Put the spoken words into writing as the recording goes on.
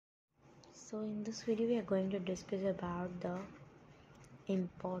So in this video we are going to discuss about the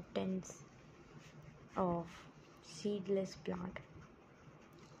importance of seedless plant.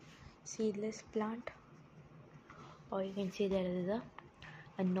 Seedless plant, or you can say that it is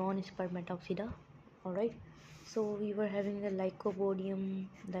a non-spermatopsida. Alright, so we were having the lycopodium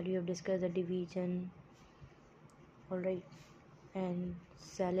that we have discussed the division, alright, and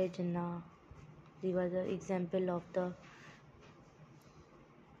Saligina. These were the example of the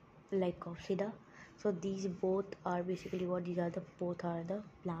lycopsida. So these both are basically what these are the both are the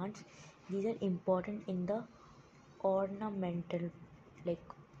plants. These are important in the ornamental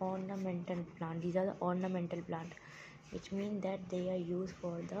plant. These are the ornamental plant, which means that they are used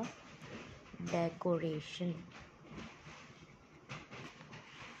for the decoration.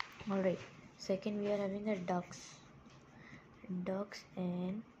 Alright, second we are having the ducks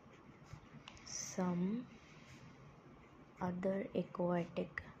and some other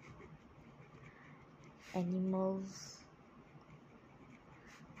aquatic animals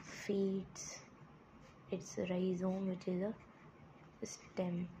feeds its rhizome, which is a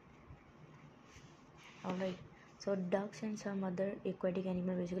stem. Alright, so ducks and some other aquatic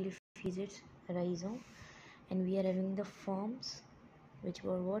animal basically feeds its rhizome. And we are having the forms, which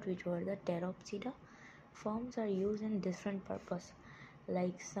were the pteropsida. Forms are used in different purpose,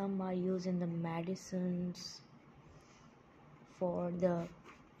 like some are used in the medicines, for the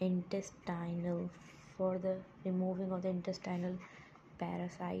intestinal, for the removing of the intestinal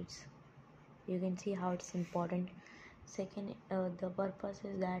parasites. You can see how it's important. Second, the purpose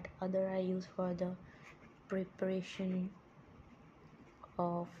is that other are used for the preparation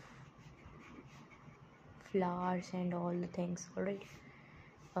of flowers and all the things. Alright,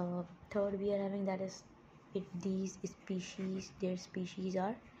 third we are having that is these species, their species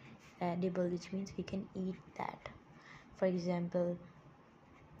are edible, which means we can eat that. For example,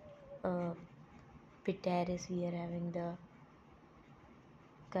 Pteris, we are having the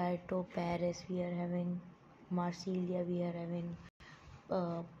Cartoparis, we are having Marsilia, we are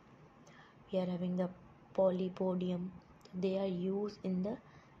having the Polypodium. They are used in the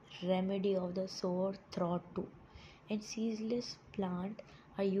remedy of the sore throat too. And seedless plant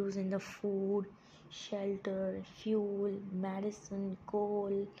are used in the food, shelter, fuel, medicine,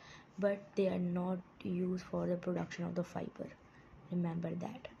 coal, but they are not used for the production of the fiber. Remember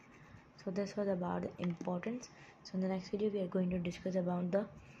that. So this was about the importance. So in the next video we are going to discuss about the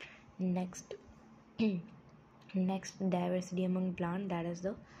next diversity among plant, that is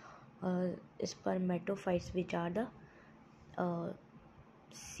the spermatophytes, which are the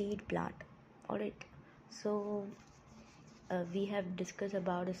seed plant. Alright, so we have discussed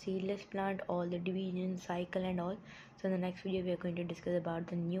about a seedless plant, all the division cycle and all. So in the next video we are going to discuss about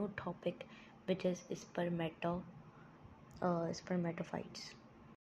the new topic, which is spermatophytes.